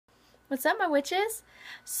What's up, my witches?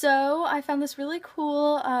 So I found this really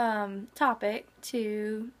cool topic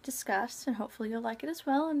to discuss, and hopefully you'll like it as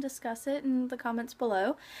well and discuss it in the comments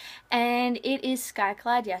below. And it is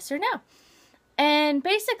Skyclad Yes or No. And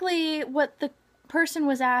basically what the person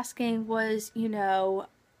was asking was,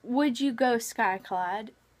 would you go Skyclad,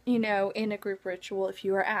 in a group ritual if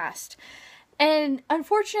you were asked? And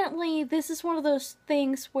unfortunately, this is one of those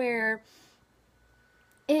things where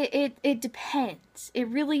it depends. It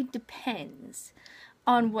really depends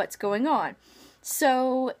on what's going on.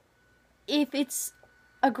 So if it's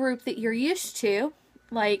a group that you're used to,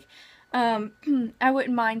 like I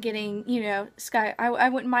wouldn't mind getting, I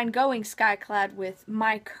wouldn't mind going Skyclad with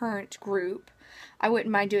my current group. I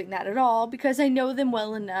wouldn't mind doing that at all because I know them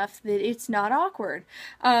well enough that it's not awkward.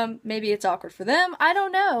 Maybe it's awkward for them. I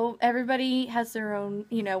don't know. Everybody has their own,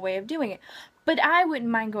 way of doing it. But I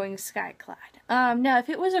wouldn't mind going Skyclad. Now, if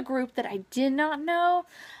it was a group that I did not know,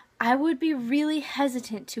 I would be really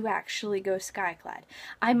hesitant to actually go Skyclad.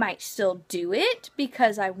 I might still do it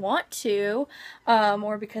because I want to,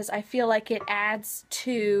 or because I feel like it adds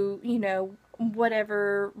to,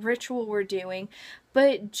 whatever ritual we're doing.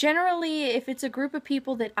 But generally, if it's a group of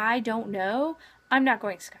people that I don't know, I'm not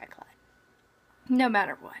going Skyclad. No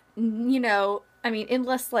matter what.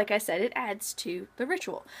 Unless, like I said, it adds to the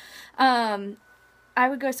ritual. I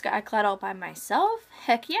would go Skyclad all by myself.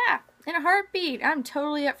 Heck yeah. In a heartbeat. I'm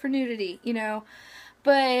totally up for nudity,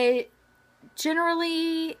 But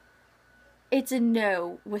generally, it's a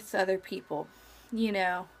no with other people,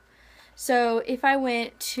 So if I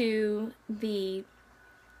went to the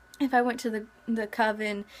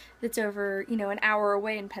coven that's over, an hour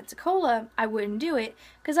away in Pensacola, I wouldn't do it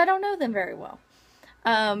because I don't know them very well.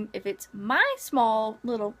 If it's my small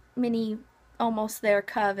little mini almost there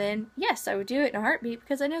coven, yes, I would do it in a heartbeat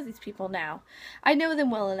because I know these people now. I know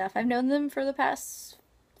them well enough. I've known them for the past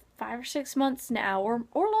 5 or 6 months now, or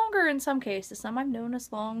longer in some cases. Some I've known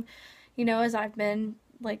as long, as I've been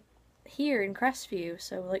like here in Crestview,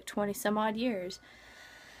 so like 20 some odd years.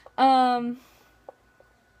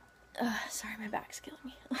 Sorry, my back's killing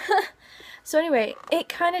me. So anyway, it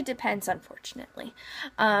kind of depends, unfortunately.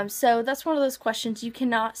 So that's one of those questions you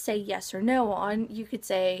cannot say yes or no on. You could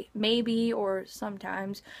say maybe or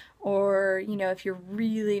sometimes, or, if you're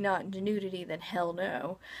really not into nudity, then hell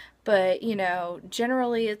no. But,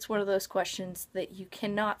 generally it's one of those questions that you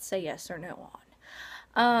cannot say yes or no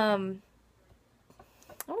on.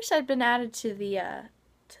 I wish I'd been added to the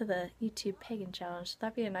YouTube Pagan Challenge.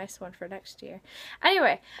 That'd be a nice one for next year.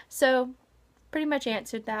 Anyway, so pretty much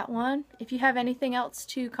answered that one. If you have anything else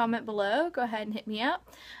to comment below, go ahead and hit me up.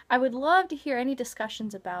 I would love to hear any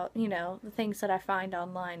discussions about, the things that I find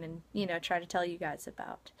online and, try to tell you guys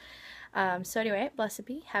about. So anyway, blessed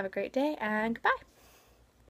be, have a great day, and goodbye.